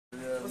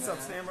What's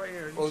up? Stand right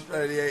here.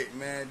 438,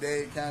 man.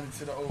 Dade County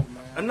to the O,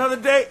 man. Another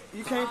day.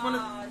 You came from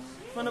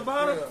the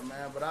bottom? Yeah,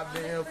 man, but I've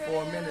been here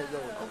for a minute,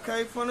 though.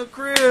 Okay, from the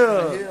crib.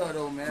 Here,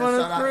 though, man. From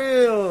the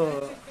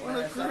crib. From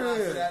the Shout out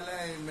to crib. that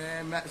lane,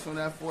 man. Max on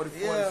that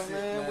 40-46, Yeah,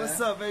 man.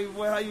 What's up, baby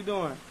boy? How you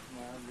doing?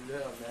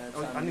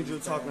 Man, I need you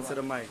to talk into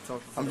the mic.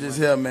 I'm just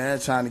here, man,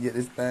 trying to get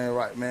this thing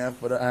right, man,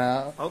 for the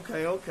house.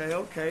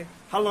 Okay.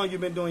 How long you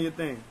been doing your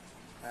thing?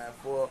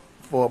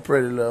 For a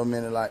pretty little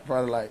minute,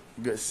 probably like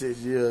good 6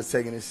 years,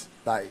 taking this,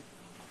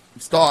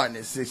 starting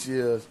it 6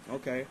 years.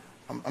 Okay.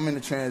 I'm in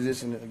the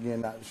transition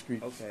again out the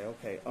streets.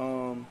 Okay.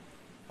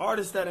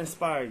 Artists that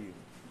inspire you?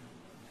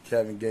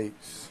 Kevin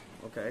Gates.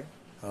 Okay.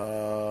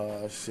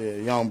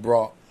 Young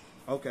Brock.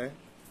 Okay.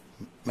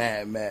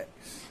 Mad Max.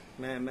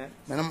 Man. Man,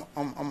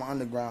 I'm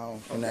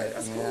underground in that.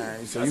 That's cool.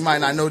 So that's you might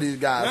cool. not know these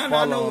guys.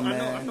 I know them,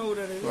 man. I know who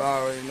that is. You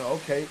already know.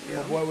 Okay,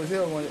 Yeah.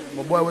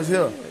 my boy was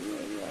here.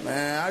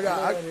 Man,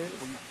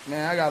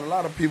 I got a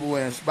lot of people who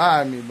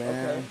inspire me,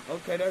 man.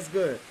 Okay, that's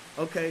good.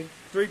 Okay,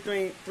 three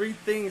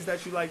things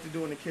that you like to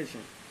do in the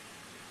kitchen.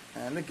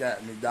 Man, look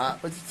at me,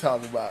 Doc. What you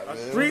talking about, man?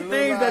 Three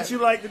things that you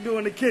like to do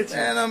in the kitchen.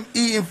 Man, I'm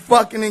eating,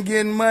 fucking, and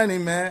getting money,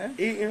 man.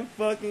 Eating,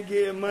 fucking,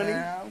 getting money.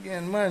 Man, I'm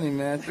getting money,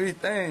 man. 3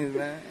 things,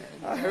 man.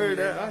 I heard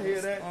that. I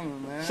hear that.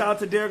 Shout out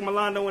to Derek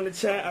Milano in the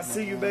chat. I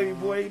see you, baby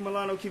boy.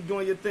 Milano, keep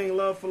doing your thing.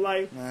 Love for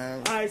life.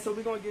 Man. All right, so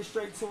we're going to get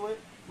straight to it.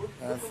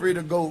 Free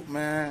the goat,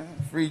 man.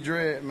 Free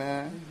dread,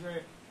 man.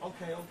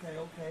 Okay.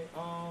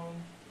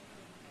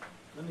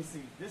 Let me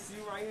see. This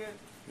you right here?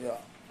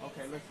 Yeah.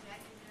 Okay, let's...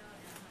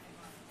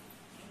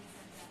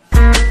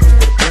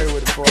 Play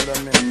with it for a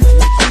little minute.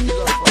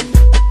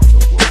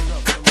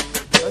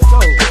 Let's go.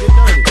 Get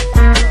dirty.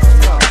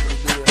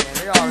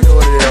 They already know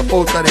what it is.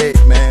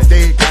 438, man.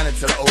 Dade County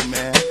to the O,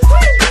 man.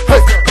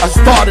 Hey, I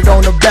started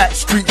on the back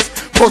streets,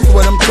 posted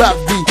where them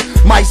traps be.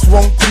 Mice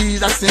won't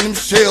tease, I send them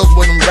shells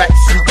with them rack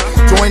sheet.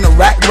 Join the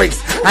rat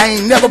race, I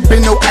ain't never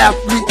been no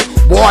athlete.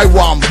 Boy,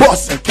 while I'm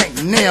bustin', can't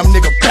damn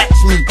nigga catch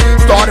me.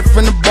 Started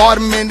from the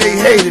bottom and they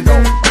hated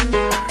on me.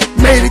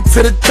 Made it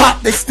to the top,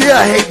 they still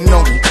hating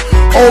on me.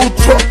 Old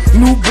truck,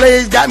 new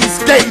blades, got me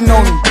skating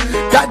on me.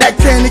 Got that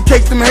candy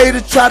cake, them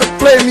haters try to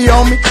play me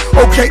on me.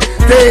 Okay,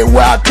 they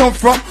where I come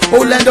from,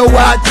 Orlando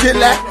where I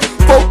chill at.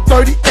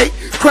 438,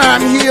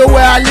 crime here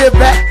where I live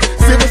at.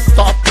 Silver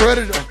Star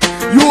Predator,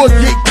 you'll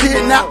get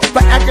kidnapped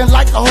for acting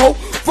like a hoe.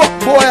 Fuck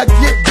boy, I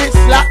get bitch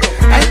slapped.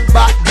 Ain't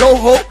about no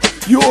hope,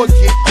 you'll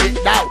get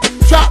kicked out.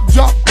 Chop,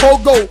 jump,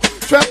 pogo,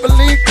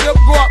 trampoline, flip,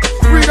 go up,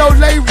 Frito,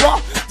 lay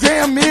rock.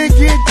 JMN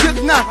getting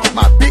tipped now.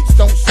 My bitch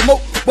don't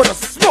smoke, but a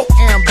smoke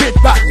and bitch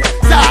bout me.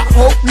 Die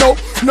hope,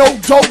 no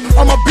joke.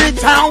 I'm a big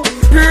town,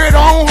 period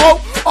on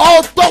hope.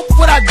 All throat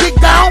when I dig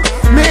down.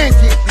 Man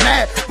get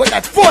mad, but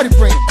that 40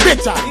 bring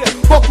bitch out.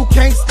 Fuck who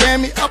can't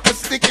stand me up a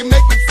stick and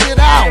make me sit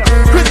down.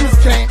 Christmas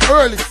came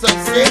early, so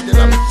said that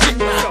I'm shit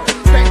now.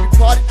 Baby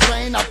party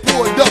train, I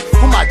pulled up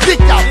with my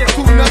dick out.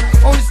 Tune up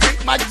on the stick,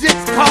 my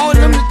jigs calling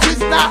them the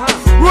jigs now.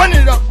 Run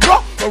it up,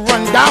 bro, or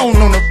run down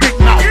on a big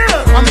mouth.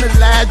 I'm the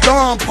last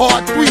John,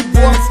 part 3,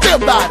 boy, I'm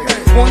still about it.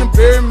 Wanna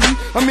bury me?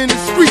 I'm in the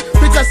street,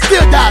 bitch, I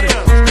still got it.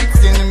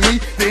 Streets sending me,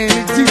 the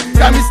energy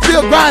got me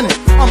still grinding.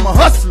 I'm a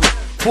hustler,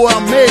 boy,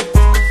 I'm made.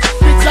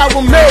 Bitch, I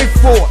was made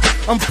for it,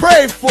 I'm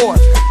prayed for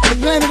it. The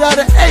planet of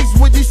the apes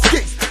with these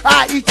kicks,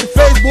 I eat your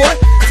face, boy.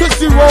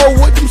 Tootsie roll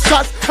with them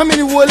shots, how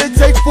many will it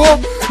take for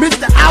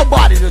Mr.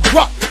 Outbody to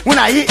drop when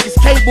I hit this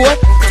K-boy?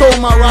 Told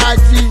my ride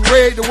G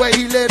Red the way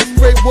he let it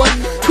spray, boy.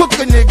 Cook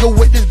a nigga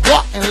with this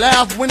Glock and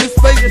laugh when it's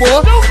fake, boy.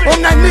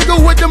 I'm that nigga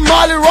with the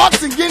Molly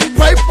rocks and getting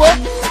paper.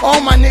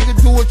 All my niggas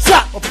do a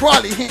chop or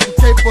probably hitting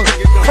paper.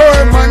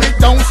 Heard money,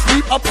 don't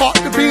sleep. I popped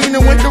the bean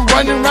and went to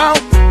running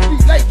round. Be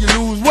like you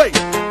lose weight.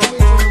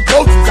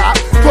 Roaches out,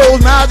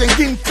 close mouths and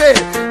getting fed.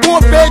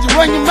 Going fed, you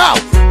run your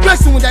mouth.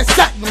 Blessing with that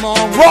sack, them on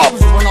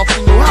robbers run off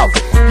in your house.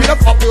 Get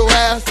up off your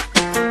ass.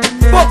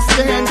 Fuck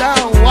stand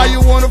down. Why you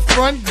wanna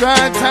front,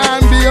 grind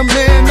time, be a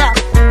man now?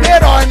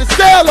 Dead or in the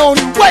cell on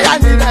the way, I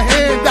need a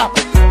hand out.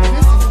 This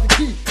is the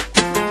key.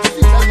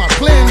 See, that's my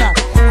plan now.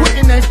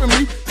 Quitting ain't for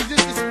me, it's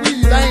just a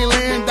squeeze, I ain't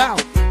laying down.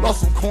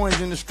 Lost some coins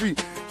in the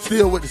street,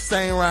 still with the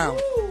same round.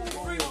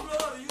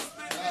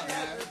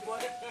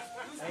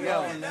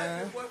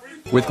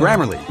 With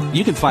Grammarly,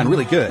 you can find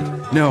really good.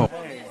 No.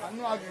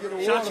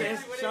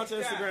 Shout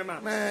your Instagram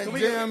out. Man,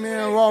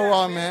 JMN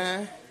Rara,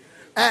 man.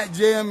 At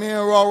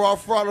JMN Rara,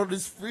 follow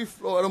this free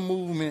Florida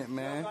movement,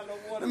 man.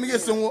 Let me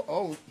get some water.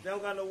 Oh. They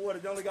don't got no water.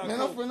 They only got man,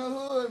 coke. I'm from the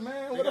hood,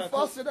 man. Where the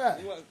faucet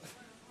at?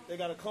 They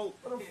got a coat.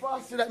 Where the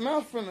faucet at? Man,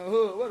 I'm from the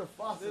hood. Where the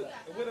faucet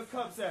at? Where the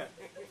cups at?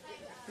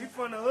 He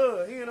from the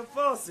hood. He in the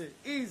faucet.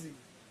 Easy.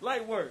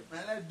 Light work.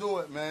 Man, let's do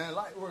it, man.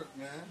 Light work,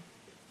 man.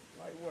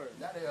 Light work.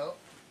 That'll help.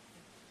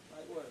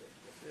 Light work.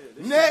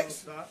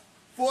 Next,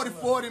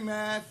 40-40,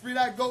 man. Free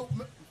that goat.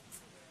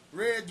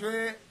 Red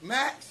Dread.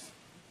 Max.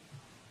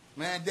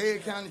 Man,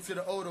 Dade County to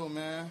the Odo,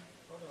 man.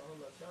 Hold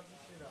up. Shout this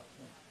shit out.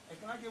 Hey,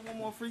 can I get one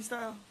more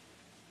freestyle?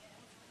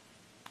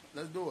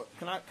 Let's do it.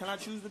 Can I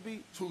choose the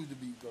beat? Choose the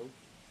beat, bro.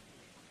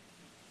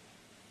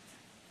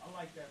 I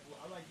like that.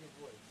 I like your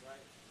voice,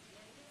 right?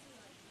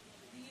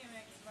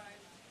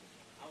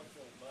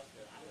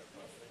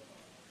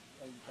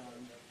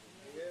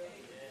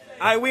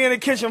 Alright, we in the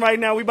kitchen right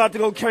now. We about to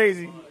go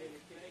crazy.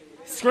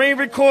 Screen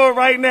record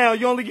right now.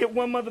 You only get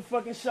one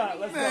motherfucking shot.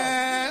 Let's go.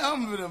 Man,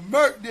 I'm gonna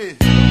murk this.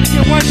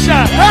 Get one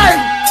shot. Hey!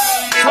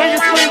 Turn your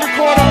screen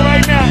record on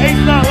right now.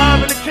 HDot live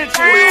in the kitchen.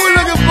 What you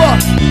looking for?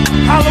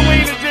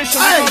 Halloween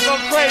edition. Hey, We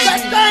gonna go crazy. that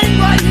thing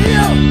right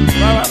here.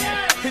 Right.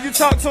 Can you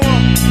talk to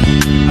him?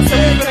 I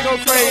said we're gonna go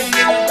crazy.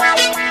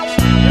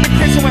 In the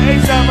kitchen with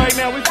HDot right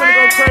now. We finna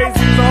go crazy.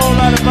 There's a whole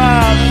lot of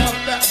vibes.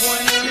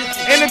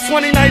 In the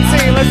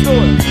 2019, let's do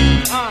it.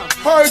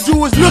 Heard you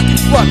was looking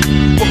for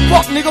me, but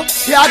fuck nigga,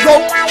 here I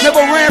go.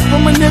 Never ran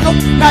from a nigga,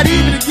 not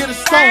even to get a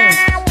stone.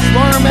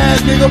 Sperm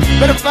ass nigga,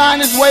 better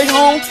find his way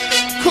home.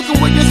 Cooking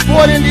with this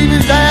 40 and leave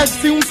his ass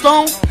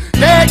tombstone.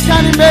 Dad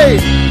County made,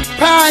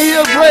 Pine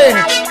Hill bread.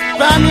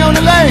 Find me on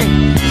the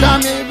lane, time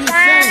me ain't be the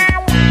same.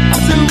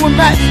 I'm chillin' with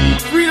Max,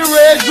 free the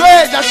red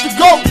dread, that's the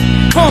goat.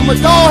 My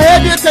dog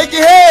head here, take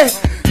your head.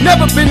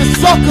 Never been a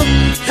sucker.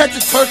 Catch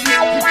a turkey,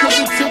 you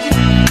cooking chicken.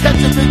 Catch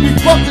a big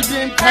fucker,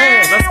 then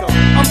pass. Let's go.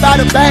 I'm by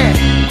the bag.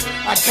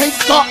 I can't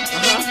stop.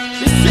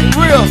 This shit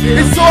real.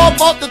 It's all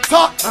about the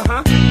top.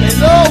 They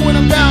love when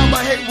I'm down,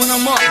 but hate when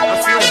I'm up.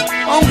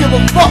 I don't give a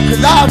fuck,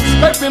 cause I was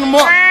respecting them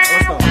up.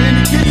 I'm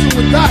in the kitchen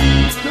with Doc,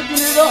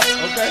 cooking it up.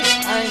 Okay.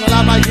 I ain't gonna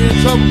lie, I might get in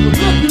trouble for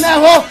looking at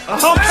her.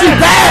 She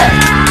bad.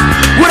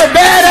 With a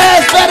bad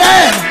ass, fat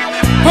ass.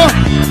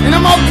 And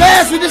I'm on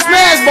class with this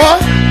smash, boy.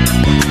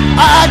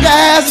 I got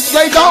ass and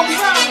straight donkey.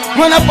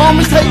 Run up on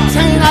me, take the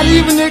chain, I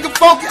leave a nigga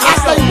funky. I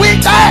stay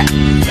with that.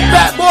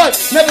 Fat boy,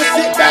 never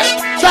sit back.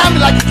 Try me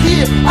like a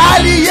kid,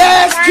 I leave your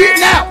ass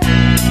kidnapped.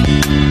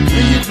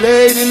 Leave your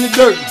blade in the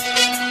dirt.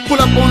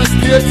 Pull up on the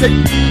steel, take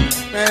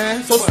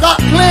man. So stop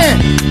playing,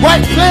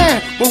 right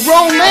playing, but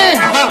wrong man.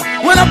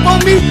 Run up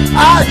on me,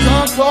 I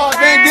jump hard,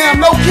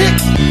 damn, no kick.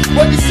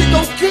 But this shit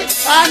don't kick,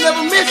 I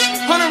never miss.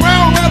 100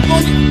 round, run up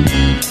on you.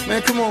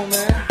 Man, come on,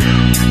 man.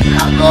 Here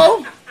I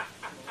go.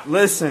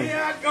 Listen.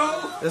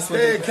 This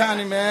Dade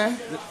County, man.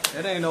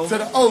 It ain't over.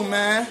 To the O,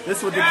 man.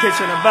 This what the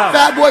kitchen about.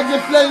 Fat boy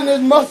just flexing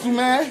his muscle,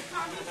 man.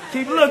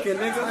 Keep looking,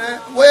 nigga. Man,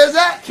 where's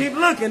that? Keep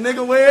looking,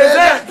 nigga. Where's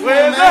that?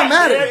 Where's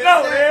that? There you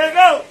go. There you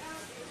go.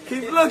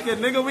 Keep looking,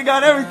 nigga. We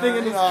got everything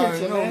in this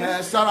kitchen,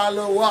 man. Shout out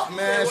Lil Wop,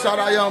 man. Shout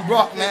out Young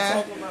Brock,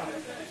 man.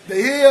 The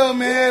Hill,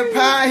 man.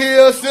 Pine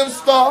Hill, Silver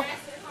Star.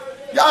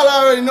 Y'all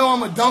already know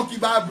I'm a donkey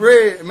by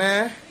bread,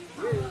 man.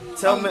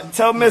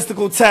 Tell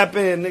Mystical tap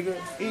in, nigga.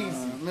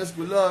 Easy.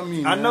 Mystical love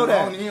me, man. I know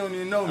that. He don't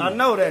even know me. I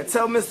know that.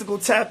 Tell Mystical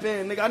tap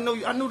in, nigga. I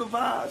knew the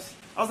vibes.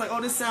 I was like, oh,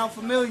 this sound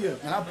familiar.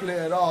 And I play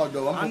it all,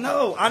 though. I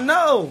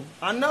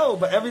know.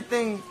 But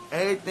everything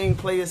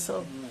play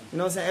itself. You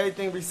know what I'm saying?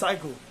 Everything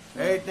recycled.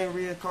 Everything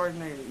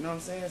reincarnated. You know what I'm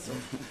saying? So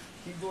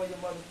keep doing your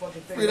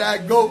motherfucking thing. Free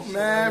that goat,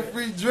 man.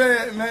 Free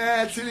Dread,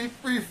 man. Chili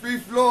free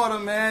Florida,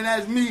 man.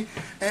 That's me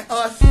and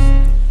us.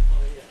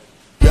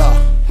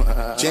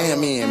 Yeah,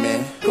 JMN,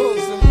 man.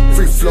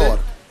 Free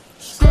Florida.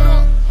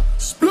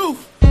 Sploof.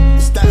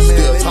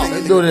 Still talking.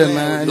 Let's do this,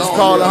 man. Just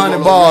call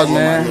 100 bars,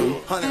 man.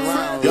 100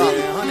 rounds.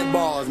 Yeah, 100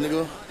 bars,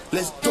 nigga.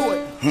 Let's do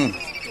it.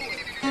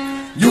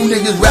 You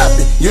niggas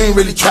rapping, you ain't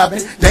really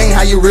trapping. They ain't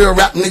how you real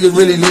rap niggas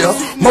really live.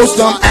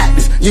 Most of them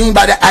actors, you ain't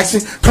by the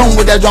action. Come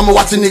with that drama,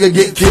 watch a nigga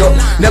get killed.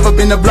 Never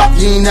been a block,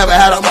 you ain't never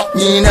had a mop.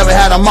 You ain't never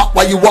had a mop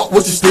while you walk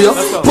with your steel.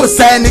 Put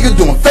sad niggas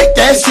doing fake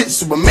ass shit.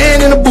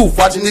 Superman in the booth,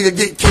 watch a nigga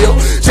get killed.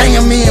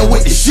 JMN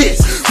with the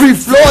shits. Free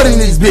Florida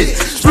in this bitch.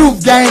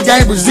 Spruce gang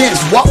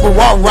presents. Walk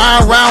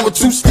round with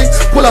 2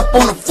 sticks. Pull up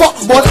on the fuck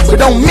boy, but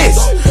don't miss.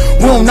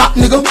 We don't knock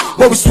nigga,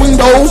 but we swing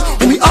those.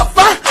 When we up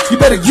fire, you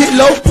better get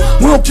low.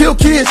 We don't kill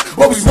kids,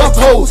 but we rough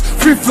hoes.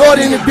 Free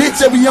Florida in the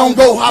bitch and we on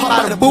go. Hop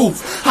out of the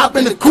booth, hop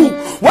in the coupe,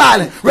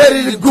 wildin',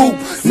 ready to goop.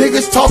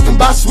 Niggas talking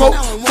about smoke,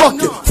 fuck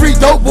it. Free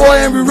dope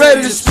boy and we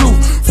ready to scoop.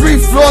 Free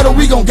Florida,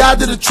 we gon'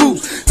 gather the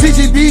troops.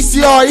 TGB,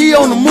 CRE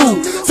on the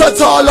move.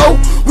 Touch all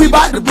low, we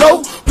bout to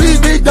blow. Please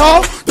big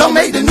dog, don't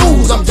make the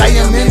news. I'm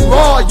JMN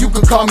Raw, you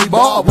can call me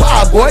Bob.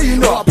 Wild boy, you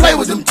know I play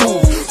with them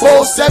tools.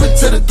 407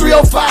 to the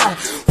 305.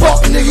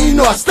 Fuck nigga, you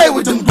know I stay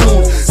with them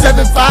goons.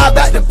 75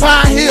 back to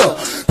Pine Hill.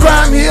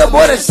 Crime Hill,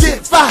 boy, that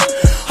shit fire.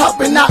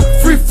 Hopping out,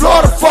 Free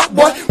Florida, fuck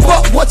boy.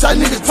 Fuck what y'all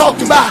niggas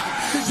talking about.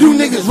 You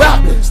niggas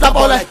rapping, stop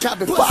all that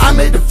capping. But I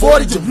made the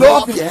 40 to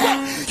blow off your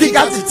hat. Kick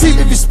out your teeth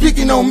if you're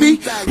speaking on me.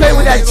 Play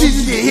with that cheese,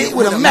 you get hit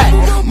with a Mac.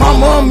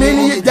 Mama,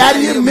 Minnie, your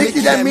daddy, your Mickey.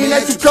 That mean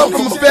that you come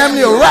from a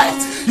family of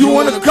rats. You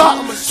want a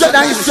cop, shut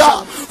down your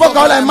shop. Fuck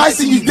all that mice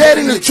and you dead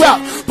in the trap.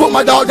 Put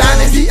my dog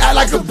down and he act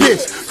like a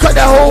bitch. Cut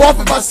that hoe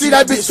off if I see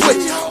that bitch switch.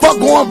 Fuck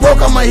going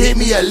broke, I'ma hit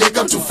me a lick.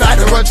 I'm too fat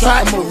to run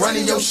track, I'ma run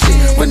in your shit.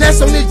 When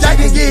that's on this jack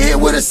and get hit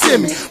with a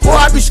semi. Boy,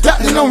 I be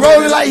strapped and I'm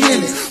rolling like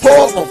Henny.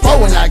 4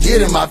 when I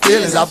get in my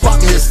feelings. I fuck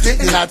me a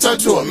stick and I turn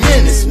to a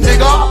menace,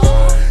 nigga.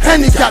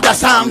 Handicap,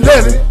 that's how I'm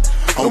living.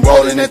 I'm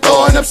rolling and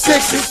throwing up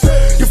sixes.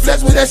 You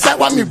flex with that shot,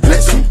 watch me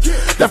blitz him.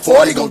 That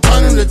 40 gon'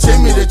 turn him to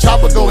Timmy. The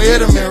chopper gon'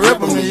 hit him and rip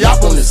him. The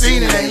yop on the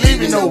scene and ain't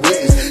leaving no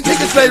witness.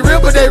 Niggas play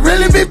real, but they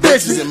really be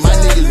bitches.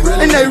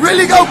 And they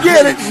really go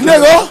get it,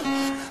 nigga.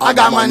 I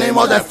got my name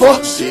on that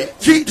fuck shit.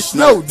 Keep the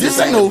snow, this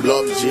ain't no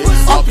bluff shit.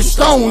 Uncle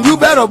Stone, you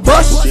better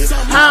bust shit.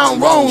 I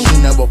ain't wrong.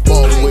 She never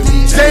fall with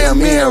me.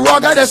 JMN, Raw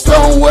got that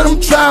stone with him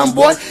trying,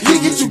 boy. He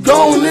get you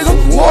gone,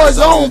 nigga. War's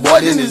on, boy,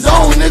 in his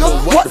own, nigga.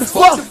 What the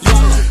fuck?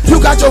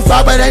 You got your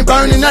fire, but ain't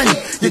burning nothing.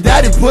 Your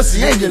daddy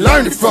pussy ain't you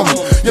learned it from him.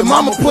 Your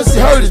mama pussy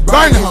hurt is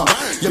burning her.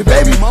 Your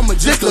baby mama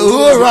just a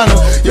hood runner.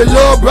 Your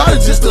little brother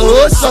just a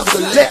hood sucker.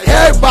 Let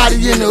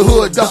everybody in the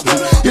hood duck.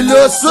 Your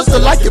little sister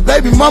like your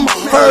baby mama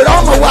heard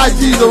all my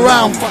YGs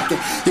around fucking.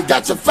 You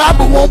got your fire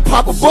but won't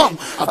pop a bump.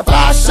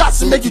 5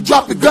 shots and make you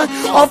drop your gun.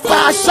 All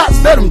 5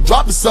 shots let them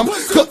drop you something.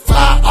 Cook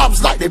 5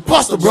 ops like they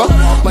pasta, bro.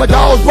 My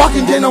dog's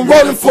walking, then I'm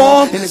rolling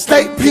for him. In the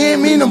state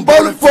pen, mean I'm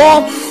bowling for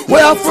him.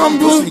 Where I'm from,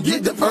 dude,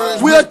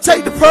 we'll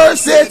take the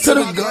purse head to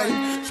the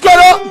gun. Straight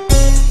up.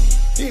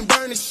 He ain't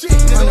burning shit,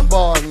 nigga. 100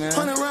 bars, man.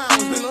 100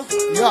 rounds,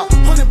 nigga. Yeah.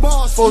 100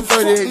 bars.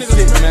 438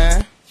 shit,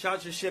 man.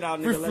 Shout your shit out,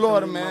 nigga. Free Let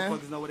Florida, them man.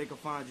 motherfuckers know where they can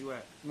find you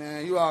at.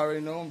 Man, you already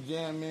know I'm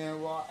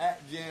JMN Raw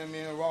at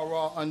JMN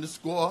Raw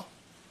 _.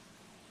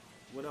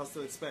 What else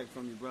to expect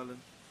from you, brother?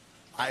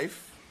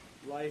 Life.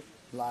 Life?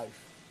 Life.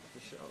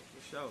 For sure,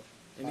 for sure.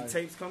 Any Life.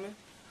 tapes coming?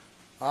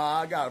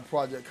 I got a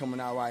project coming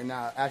out right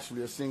now.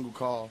 Actually, a single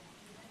called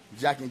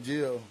Jack and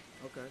Jill.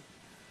 Okay.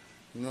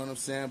 You know what I'm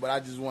saying? But I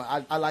just want,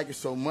 I like it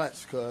so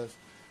much because,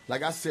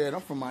 like I said,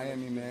 I'm from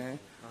Miami, man.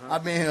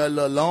 I've been here a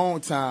little long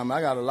time. I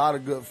got a lot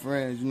of good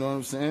friends, you know what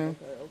I'm saying?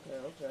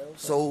 Okay.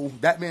 So,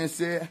 that being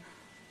said,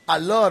 I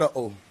love the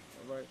O. All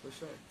right, for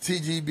sure.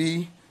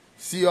 TGB,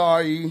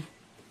 CRE,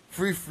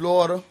 Free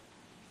Florida,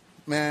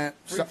 man.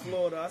 Free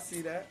Florida, I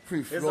see that.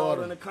 Free It's all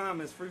Florida. in the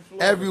comments. Free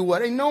Florida. Everywhere.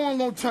 They know I'm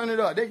going to turn it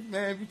up.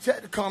 Man, if you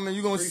check the comment,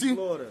 you're going to Free see.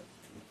 Florida.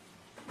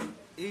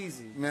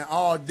 Easy. Man,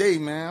 all day,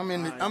 man.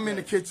 I'm in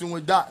the kitchen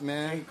with Dot,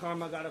 man. Hey,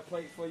 Karma got a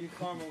plate for you.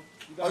 Karma,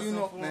 you got Oh, you something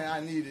know, for man, him? I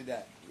needed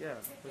that. Yeah,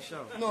 for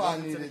sure. No, I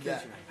Welcome to the needed that.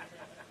 kitchen.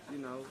 You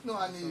know. No,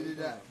 I needed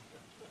that.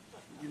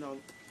 You know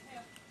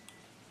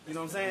what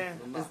I'm saying?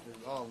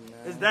 Oh, man.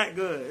 It's that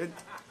good.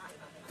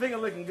 Finger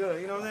looking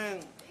good. You know what I'm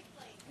saying?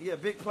 Yeah,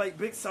 big plate,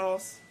 big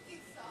sauce.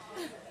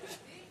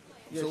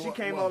 Yeah, So she what-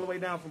 came what? all the way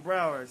down from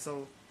Broward,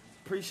 so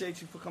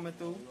appreciate you for coming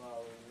through.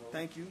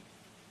 Thank you.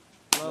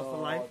 Love for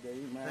life. All day,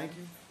 man. Thank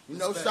you. You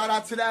know, Respect. shout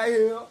out to that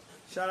hill.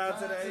 Shout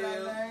out to that Shout out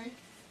hill. lane.